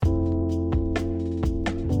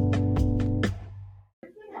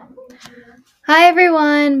Hi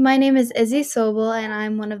everyone, my name is Izzy Sobel and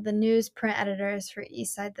I'm one of the news print editors for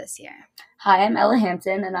Eastside this year. Hi, I'm Ella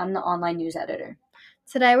Hampton, and I'm the online news editor.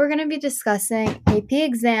 Today we're going to be discussing AP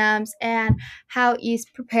exams and how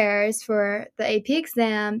East prepares for the AP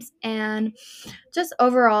exams and just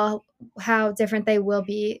overall how different they will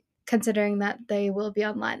be considering that they will be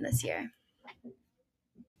online this year.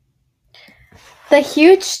 The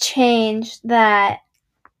huge change that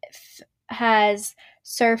has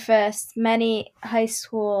surfaced many high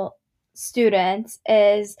school students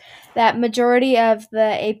is that majority of the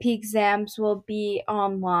AP exams will be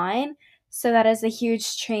online. So that is a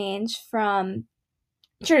huge change from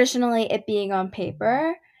traditionally it being on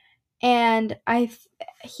paper. And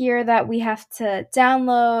hear that we have to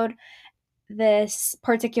download this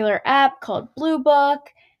particular app called Blue Book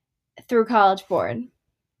through College Board.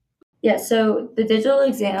 Yeah, so the digital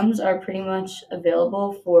exams are pretty much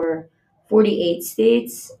available for 48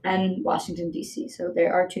 states and Washington, D.C. So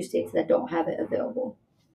there are two states that don't have it available.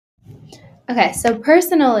 Okay, so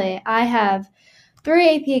personally, I have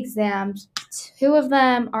 3 AP exams. 2 of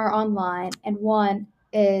them are online, and 1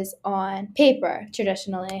 is on paper,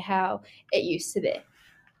 traditionally, how it used to be.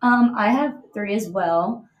 I have three as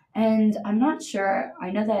well, and I'm not sure. I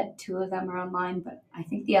know that two of them are online, but I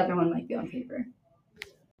think the other one might be on paper.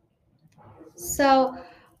 So,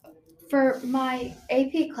 for my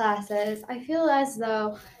AP classes, I feel as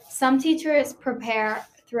though some teachers prepare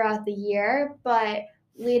throughout the year, but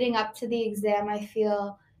leading up to the exam, I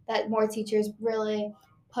feel that more teachers really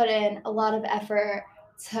put in a lot of effort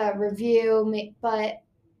to review, but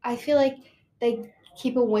I feel like they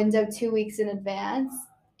keep a window 2 weeks in advance,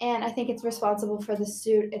 and I think it's responsible for the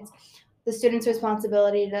student. It's the student's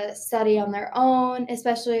responsibility to study on their own,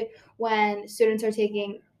 especially when students are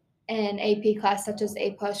taking an AP class such as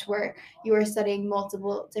A Push, where you are studying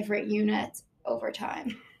multiple different units over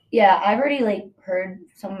time. Yeah, I've already heard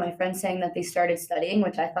some of my friends saying that they started studying,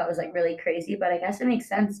 which I thought was really crazy, but I guess it makes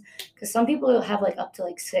sense because some people will have up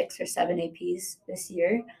to 6 or 7 APs this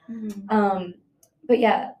year. Mm-hmm. But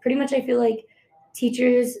yeah, pretty much I feel like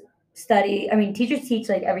teachers teachers teach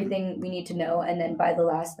everything we need to know, and then by the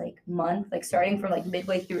last month, starting from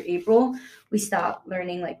midway through April, we stop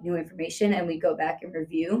learning new information and we go back and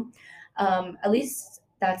review. At least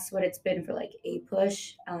that's what it's been for A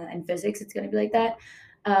Push and physics. It's going to be like that.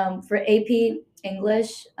 For AP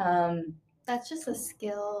English, That's just a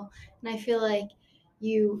skill, and I feel like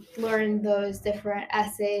you learn those different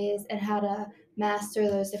essays and how to master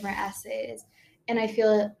those different essays. And I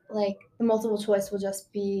feel like the multiple choice will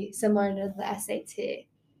just be similar to the SAT.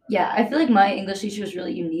 yeah, I feel like my English teacher is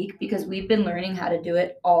really unique because we've been learning how to do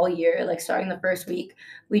it all year. Starting the first week,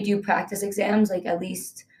 we do practice exams at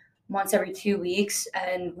least once every 2 weeks,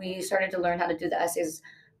 and we started to learn how to do the essays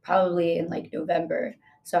probably in November.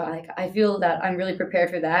 So I feel that I'm really prepared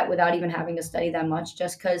for that without even having to study that much,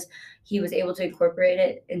 just because he was able to incorporate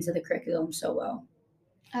it into the curriculum so well.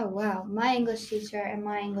 Oh, wow. My English teacher in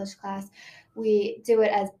my English class, we do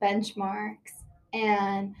it as benchmarks.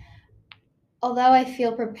 And although I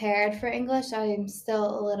feel prepared for English, I am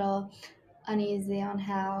still a little uneasy on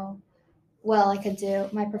how well I could do,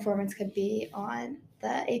 my performance could be on the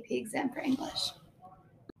AP exam for English.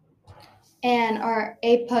 And our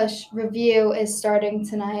A Push review is starting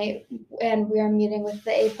tonight, and we are meeting with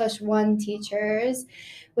the A Push 1 teachers,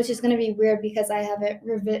 which is going to be weird because I haven't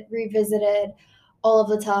revisited all of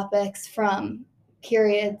the topics from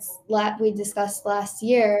periods we discussed last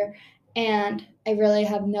year, and I really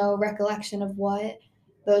have no recollection of what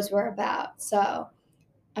those were about. So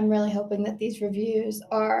I'm really hoping that these reviews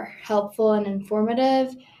are helpful and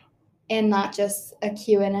informative and not just a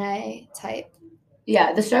Q&A type.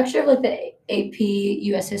 Yeah, the structure of the AP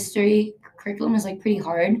US history curriculum is pretty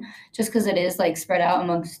hard just because it is spread out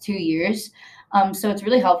amongst 2 years. So it's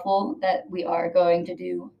really helpful that we are going to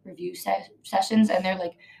do review sessions, and they're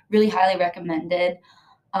really highly recommended.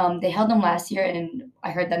 They held them last year, and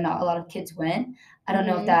I heard that not a lot of kids went. I don't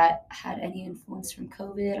know if that had any influence from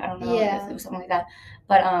COVID. I don't know if it was something like that.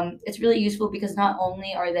 But it's really useful because not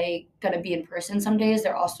only are they going to be in person some days,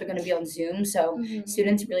 they're also going to be on Zoom. So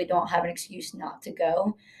students really don't have an excuse not to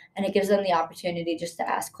go. And it gives them the opportunity just to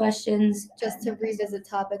ask questions. Just to revisit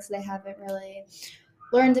topics they haven't really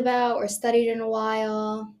learned about or studied in a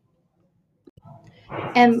while.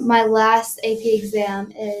 And my last AP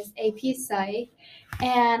exam is AP Psych.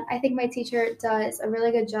 And I think my teacher does a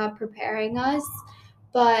really good job preparing us,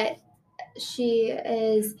 but she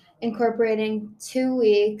is incorporating 2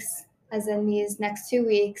 weeks, as in these next 2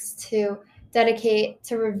 weeks, to dedicate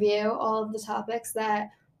to review all of the topics that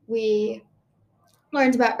we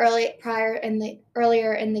learned about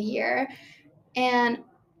earlier in the year. And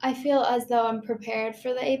I feel as though I'm prepared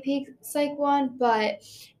for the AP Psych one, but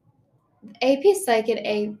AP Psych and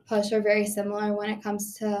A Push are very similar when it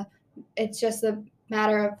comes to it's just a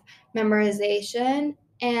matter of memorization.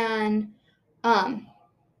 And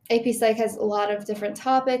AP Psych has a lot of different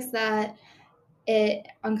topics that it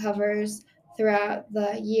uncovers throughout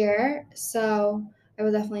the year. So I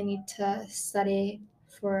will definitely need to study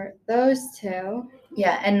for those two.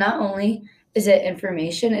 Yeah, and not only is it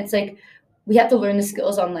information, it's like we have to learn the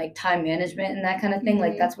skills on like time management and that kind of thing.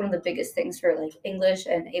 Like that's one of the biggest things for like English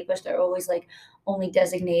and APUS. They're always like only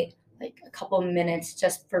designate like a couple of minutes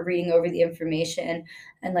just for reading over the information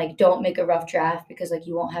and like don't make a rough draft because like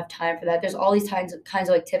you won't have time for that. There's all these kinds of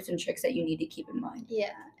like tips and tricks that you need to keep in mind.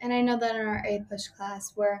 Yeah, and I know that in our A Push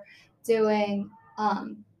class we're doing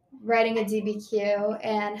writing a DBQ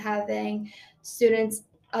and having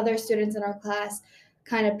other students in our class,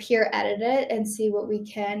 kind of peer edit it and see what we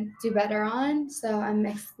can do better on. So I'm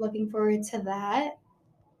looking forward to that.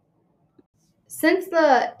 Since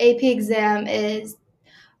the AP exam is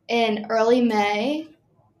in early May,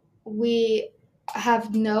 we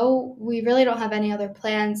we really don't have any other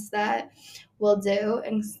plans that we'll do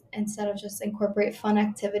instead of just incorporate fun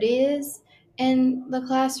activities in the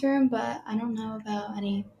classroom, but I don't know about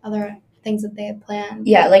any other things that they have planned.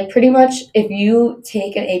 Yeah, like pretty much if you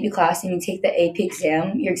take an AP class and you take the AP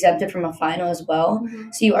exam, you're exempted from a final as well.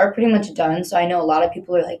 So you are pretty much done. So I know a lot of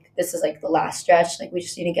people are like, this is like the last stretch. Like we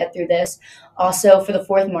just need to get through this. Also, for the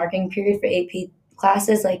fourth marking period for AP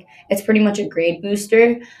classes, like it's pretty much a grade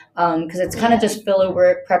booster because it's kind of just filler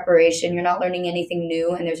work preparation. You're not learning anything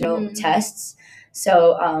new and there's no tests.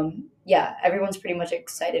 So yeah, everyone's pretty much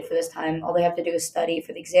excited for this time. All they have to do is study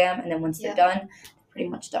for the exam, and then once they're done, they're pretty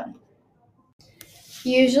much done.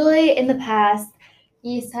 Usually in the past,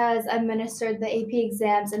 East has administered the AP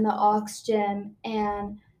exams in the Aux gym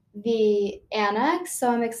and the annex. So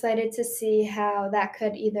I'm excited to see how that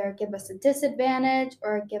could either give us a disadvantage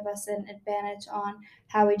or give us an advantage on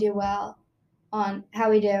how we do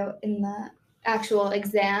in the actual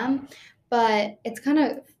exam. But it's kind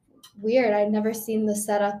of weird. I've never seen the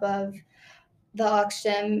setup of the Aux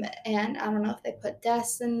gym, and I don't know if they put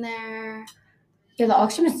desks in there. Yeah, the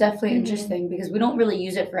auction is definitely interesting because we don't really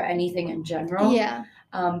use it for anything in general. Yeah.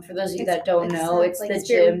 For those of you that don't know, it's like the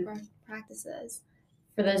gym. Practices.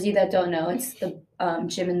 For those of you that don't know, it's the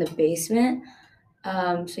gym in the basement.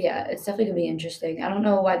 So yeah, it's definitely gonna be interesting. I don't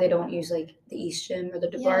know why they don't use like the East Gym or the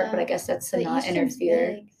DeBart, but I guess that's to not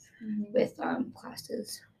interfere with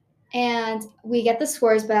classes. And we get the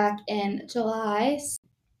scores back in July.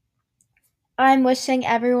 I'm wishing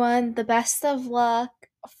everyone the best of luck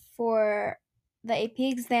for the AP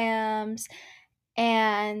exams,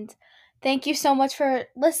 and thank you so much for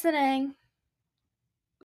listening.